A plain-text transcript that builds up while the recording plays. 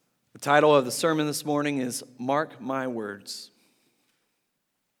The title of the sermon this morning is Mark My Words.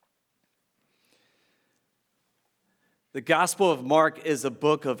 The Gospel of Mark is a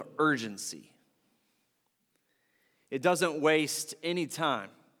book of urgency. It doesn't waste any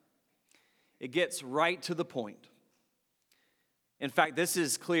time. It gets right to the point. In fact, this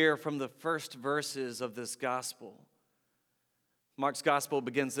is clear from the first verses of this gospel. Mark's gospel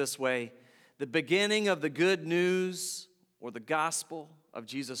begins this way: the beginning of the good news, or the gospel of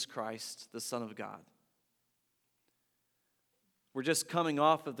Jesus Christ, the Son of God. We're just coming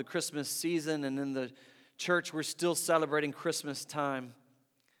off of the Christmas season, and in the church we're still celebrating Christmas time.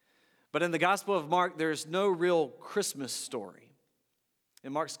 But in the Gospel of Mark, there's no real Christmas story.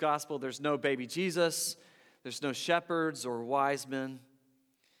 In Mark's gospel, there's no baby Jesus, there's no shepherds or wise men.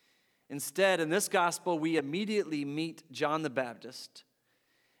 Instead, in this gospel, we immediately meet John the Baptist.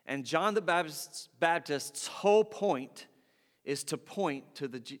 And John the Baptist's whole point is to point to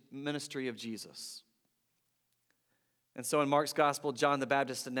the ministry of Jesus. And so in Mark's gospel, John the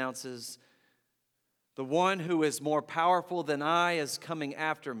Baptist announces, "The one who is more powerful than I is coming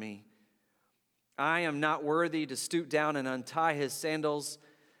after me. I am not worthy to stoop down and untie his sandals.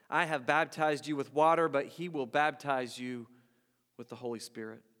 I have baptized you with water, but he will baptize you with the Holy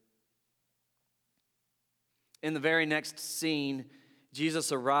Spirit." In the very next scene,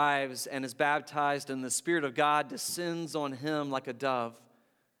 Jesus arrives and is baptized, and the Spirit of God descends on him like a dove.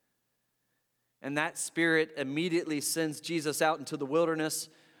 And that Spirit immediately sends Jesus out into the wilderness,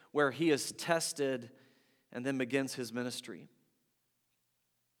 where he is tested and then begins his ministry.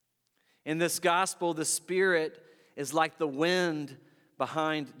 In this gospel, the Spirit is like the wind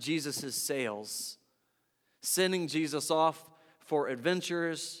behind Jesus' sails, sending Jesus off for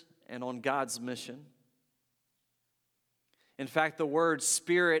adventures and on God's mission. In fact, the word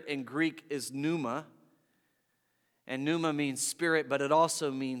spirit in Greek is pneuma, and pneuma means spirit, but it also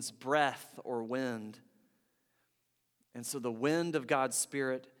means breath or wind. And so the wind of God's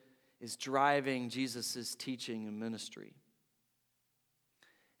Spirit is driving Jesus' teaching and ministry.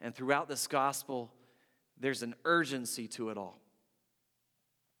 And throughout this gospel, there's an urgency to it all.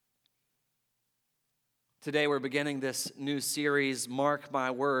 Today we're beginning this new series, Mark My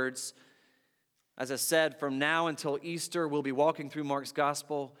Words. As I said, from now until Easter, we'll be walking through Mark's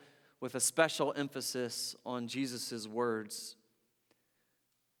gospel with a special emphasis on Jesus' words.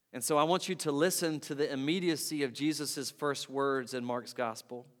 And so I want you to listen to the immediacy of Jesus' first words in Mark's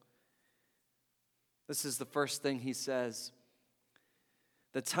gospel. This is the first thing he says: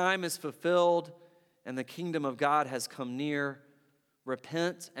 "The time is fulfilled and the kingdom of God has come near.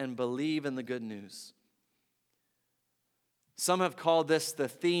 Repent and believe in the good news." Some have called this the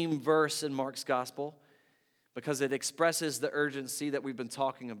theme verse in Mark's gospel because it expresses the urgency that we've been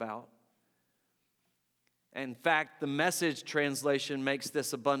talking about. In fact, the Message translation makes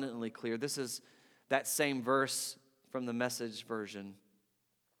this abundantly clear. This is that same verse from the Message version.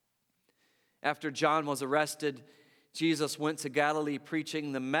 After John was arrested, Jesus went to Galilee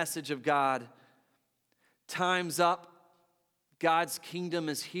preaching the message of God. Time's up. God's kingdom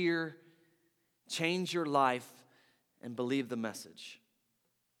is here. Change your life and believe the message.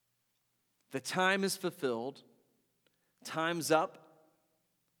 The time is fulfilled. Time's up.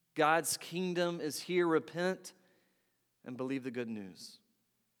 God's kingdom is here. Repent and believe the good news.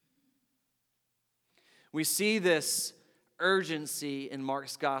 We see this urgency in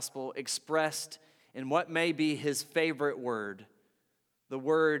Mark's gospel expressed in what may be his favorite word, the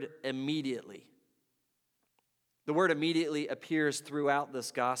word immediately. The word immediately appears throughout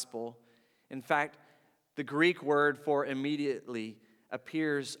this gospel. In fact, the Greek word for immediately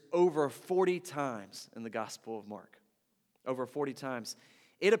appears over 40 times in the Gospel of Mark. Over 40 times.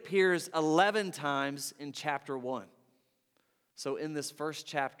 It appears 11 times in chapter 1. So in this first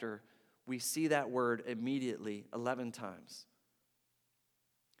chapter, we see that word immediately 11 times.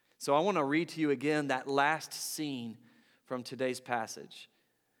 So I want to read to you again that last scene from today's passage.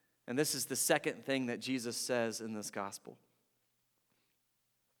 And this is the second thing that Jesus says in this gospel.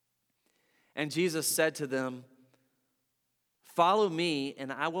 "And Jesus said to them, 'Follow me,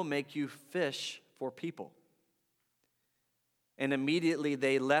 and I will make you fish for people.' And immediately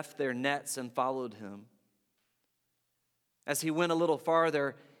they left their nets and followed him. As he went a little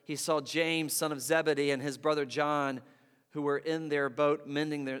farther, he saw James, son of Zebedee, and his brother John, who were in their boat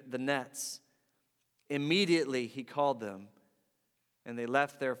mending the nets. Immediately he called them, and they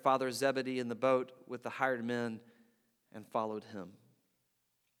left their father Zebedee in the boat with the hired men and followed him."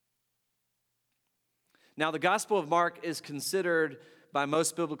 Now, the Gospel of Mark is considered by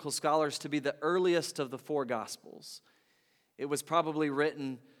most biblical scholars to be the earliest of the four Gospels. It was probably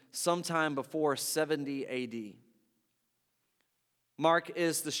written sometime before 70 AD. Mark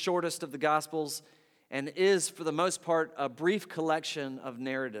is the shortest of the Gospels and is, for the most part, a brief collection of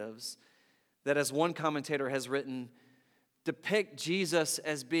narratives that, as one commentator has written, depict Jesus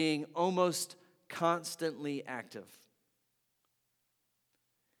as being almost constantly active.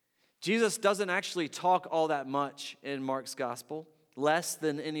 Jesus doesn't actually talk all that much in Mark's Gospel, less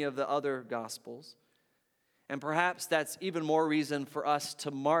than any of the other Gospels. And perhaps that's even more reason for us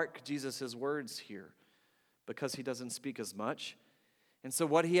to mark Jesus' words here, because he doesn't speak as much. And so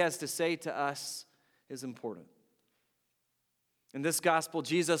what he has to say to us is important. In this gospel,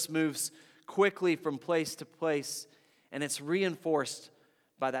 Jesus moves quickly from place to place, and it's reinforced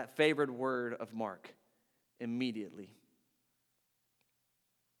by that favored word of Mark, immediately.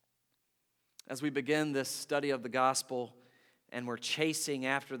 As we begin this study of the gospel, and we're chasing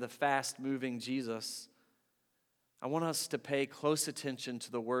after the fast-moving Jesus, I want us to pay close attention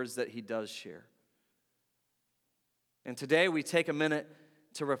to the words that he does share. And today we take a minute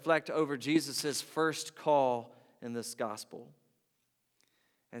to reflect over Jesus' first call in this gospel.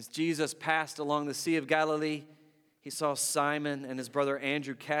 As Jesus passed along the Sea of Galilee, he saw Simon and his brother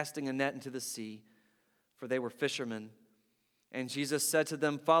Andrew casting a net into the sea, for they were fishermen. And Jesus said to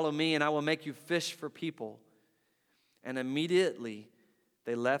them, "Follow me, and I will make you fish for people." And immediately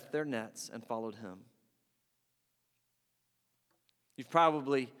they left their nets and followed him. You've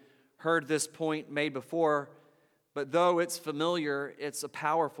probably heard this point made before, but though it's familiar, it's a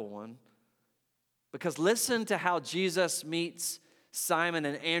powerful one. Because listen to how Jesus meets Simon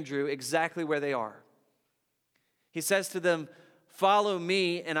and Andrew exactly where they are. He says to them, "Follow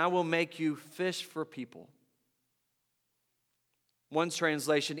me, and I will make you fish for people." One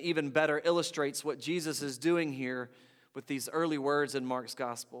translation, even better, illustrates what Jesus is doing here with these early words in Mark's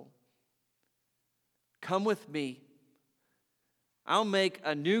gospel. "Come with me. I'll make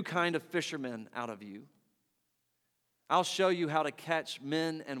a new kind of fisherman out of you. I'll show you how to catch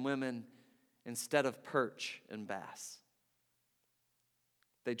men and women instead of perch and bass."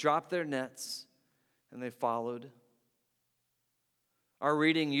 They dropped their nets and they followed. Our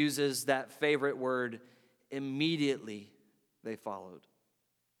reading uses that favorite word, immediately they followed.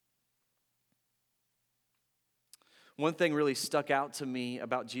 One thing really stuck out to me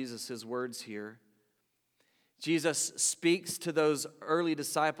about Jesus' words here. Jesus speaks to those early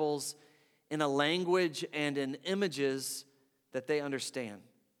disciples in a language and in images that they understand.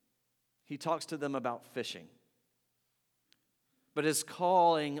 He talks to them about fishing. But his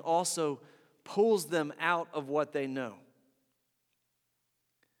calling also pulls them out of what they know.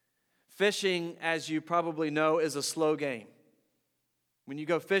 Fishing, as you probably know, is a slow game. When you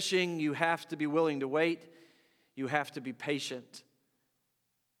go fishing, you have to be willing to wait. You have to be patient.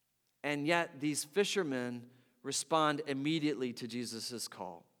 And yet, these fishermen respond immediately to Jesus'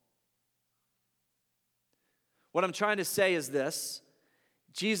 call. What I'm trying to say is this: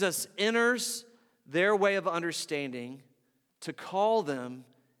 Jesus enters their way of understanding to call them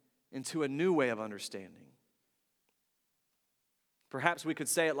into a new way of understanding. Perhaps we could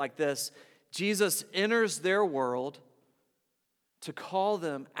say it like this: Jesus enters their world to call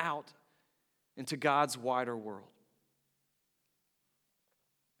them out into God's wider world.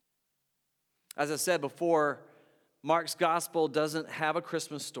 As I said before, Mark's gospel doesn't have a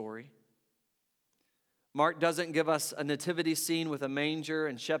Christmas story. Mark doesn't give us a nativity scene with a manger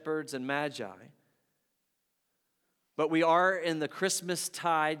and shepherds and magi. But we are in the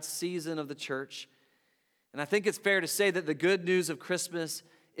Christmas-tide season of the church. And I think it's fair to say that the good news of Christmas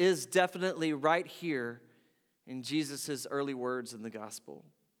is definitely right here in Jesus' early words in the gospel.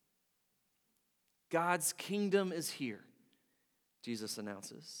 God's kingdom is here, Jesus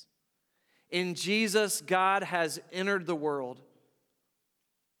announces. In Jesus, God has entered the world.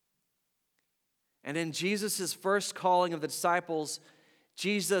 And in Jesus' first calling of the disciples,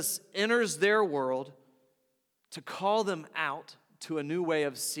 Jesus enters their world to call them out to a new way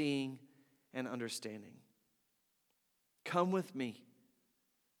of seeing and understanding. Come with me.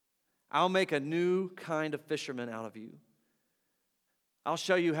 I'll make a new kind of fisherman out of you. I'll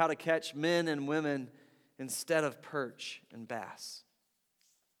show you how to catch men and women instead of perch and bass.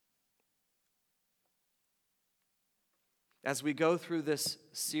 As we go through this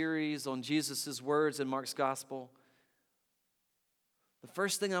series on Jesus' words in Mark's gospel, the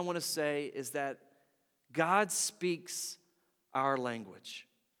first thing I want to say is that God speaks our language.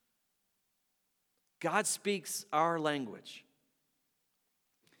 God speaks our language.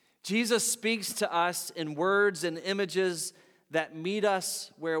 Jesus speaks to us in words and images that meet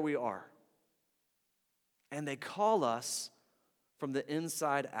us where we are. And they call us from the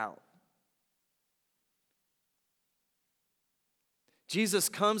inside out. Jesus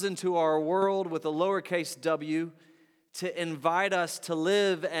comes into our world with a lowercase w to invite us to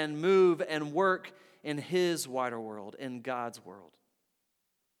live and move and work in His wider world, in God's world.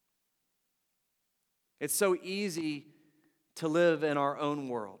 It's so easy to live in our own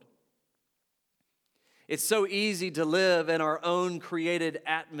world. It's so easy to live in our own created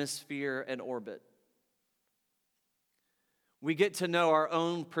atmosphere and orbit. We get to know our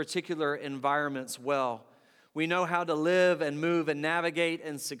own particular environments well. We know how to live and move and navigate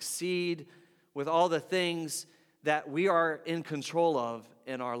and succeed with all the things that we are in control of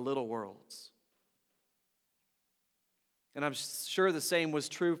in our little worlds. And I'm sure the same was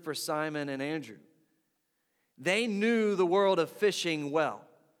true for Simon and Andrew. They knew the world of fishing well.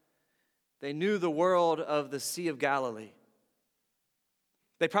 They knew the world of the Sea of Galilee.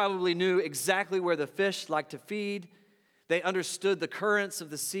 They probably knew exactly where the fish like to feed. They understood the currents of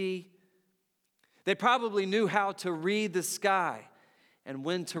the sea. They probably knew how to read the sky and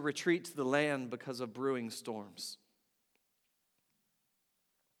when to retreat to the land because of brewing storms.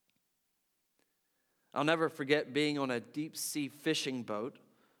 I'll never forget being on a deep sea fishing boat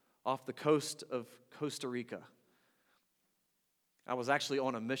off the coast of Costa Rica. I was actually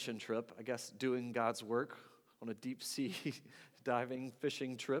on a mission trip, I guess doing God's work on a deep sea diving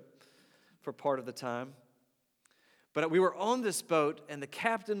fishing trip for part of the time. But we were on this boat, and the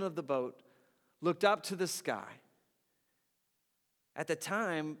captain of the boat looked up to the sky. At the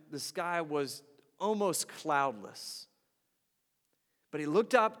time, the sky was almost cloudless. But he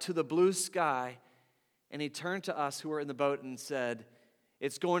looked up to the blue sky, and he turned to us who were in the boat and said,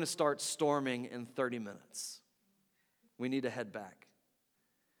 "It's going to start storming in 30 minutes. We need to head back."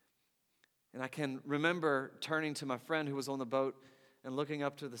 And I can remember turning to my friend who was on the boat and looking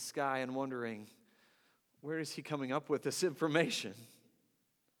up to the sky and wondering, where is he coming up with this information?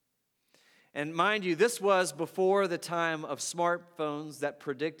 And mind you, this was before the time of smartphones that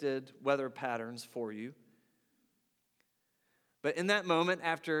predicted weather patterns for you. But in that moment,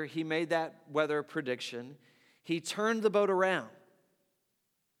 after he made that weather prediction, he turned the boat around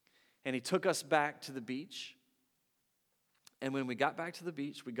and he took us back to the beach. And when we got back to the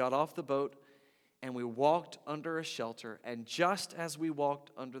beach, we got off the boat and we walked under a shelter. And just as we walked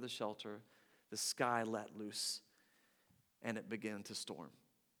under the shelter, the sky let loose and it began to storm.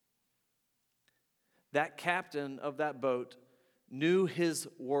 That captain of that boat knew his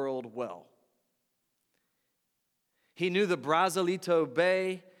world well. He knew the Brasilito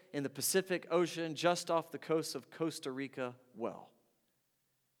Bay in the Pacific Ocean just off the coast of Costa Rica well.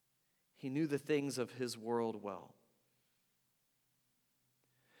 He knew the things of his world well.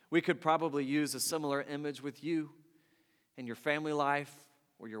 We could probably use a similar image with you in your family life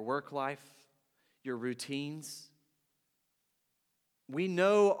or your work life, your routines. We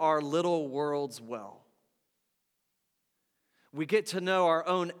know our little worlds well. We get to know our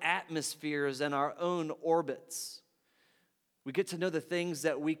own atmospheres and our own orbits. We get to know the things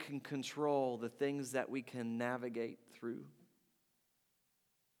that we can control, the things that we can navigate through.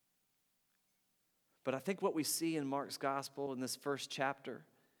 But I think what we see in Mark's gospel in this first chapter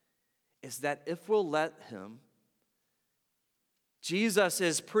is that if we'll let him, Jesus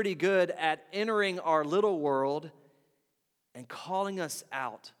is pretty good at entering our little world and calling us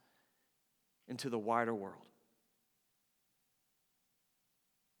out into the wider world.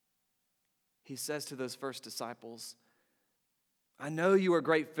 He says to those first disciples, "I know you are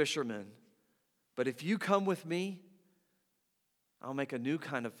great fishermen, but if you come with me, I'll make a new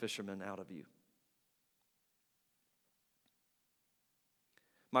kind of fisherman out of you."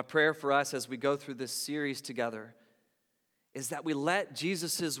 My prayer for us as we go through this series together is that we let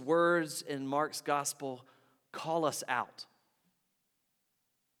Jesus' words in Mark's gospel call us out.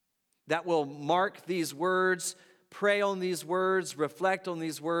 That we'll mark these words, pray on these words, reflect on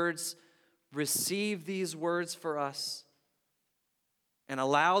these words, receive these words for us, and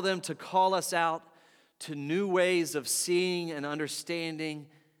allow them to call us out to new ways of seeing and understanding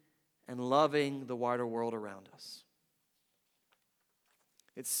and loving the wider world around us.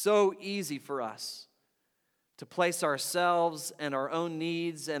 It's so easy for us to place ourselves and our own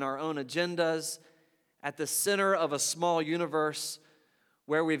needs and our own agendas at the center of a small universe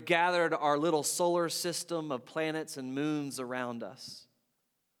where we've gathered our little solar system of planets and moons around us.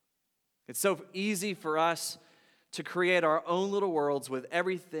 It's so easy for us to create our own little worlds with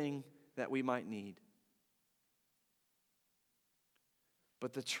everything that we might need.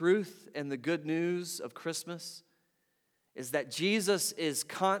 But the truth and the good news of Christmas is that Jesus is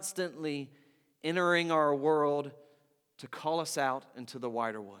constantly entering our world to call us out into the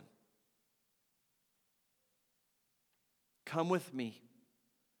wider one. Come with me.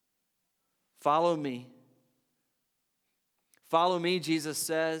 Follow me. Follow me, Jesus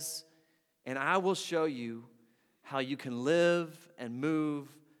says, and I will show you how you can live and move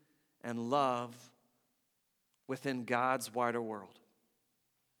and love within God's wider world.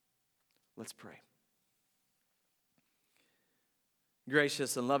 Let's pray.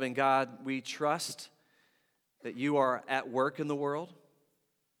 Gracious and loving God, we trust that you are at work in the world.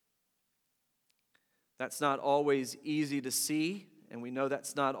 That's not always easy to see, and we know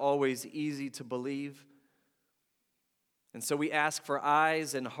that's not always easy to believe. And so we ask for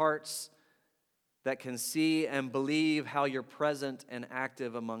eyes and hearts that can see and believe how you're present and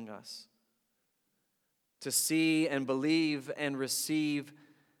active among us. To see and believe and receive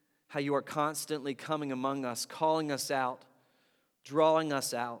how you are constantly coming among us, calling us out, drawing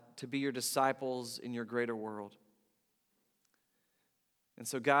us out to be your disciples in your greater world. And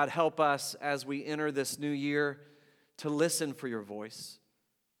so, God, help us as we enter this new year to listen for your voice.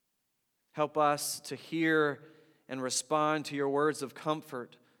 Help us to hear and respond to your words of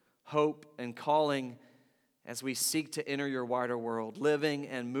comfort, hope, and calling as we seek to enter your wider world, living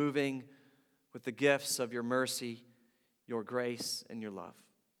and moving with the gifts of your mercy, your grace, and your love.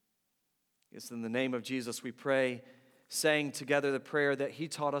 It's in the name of Jesus we pray, saying together the prayer that he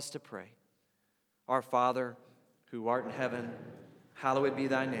taught us to pray. Our Father, who art in heaven, hallowed be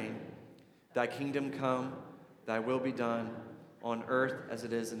thy name. Thy kingdom come, thy will be done, on earth as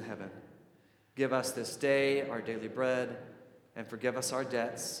it is in heaven. Give us this day our daily bread, and forgive us our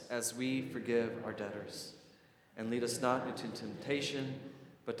debts as we forgive our debtors. And lead us not into temptation,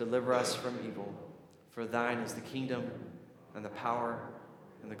 but deliver us from evil. For thine is the kingdom, and the power,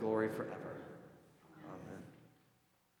 and the glory forever.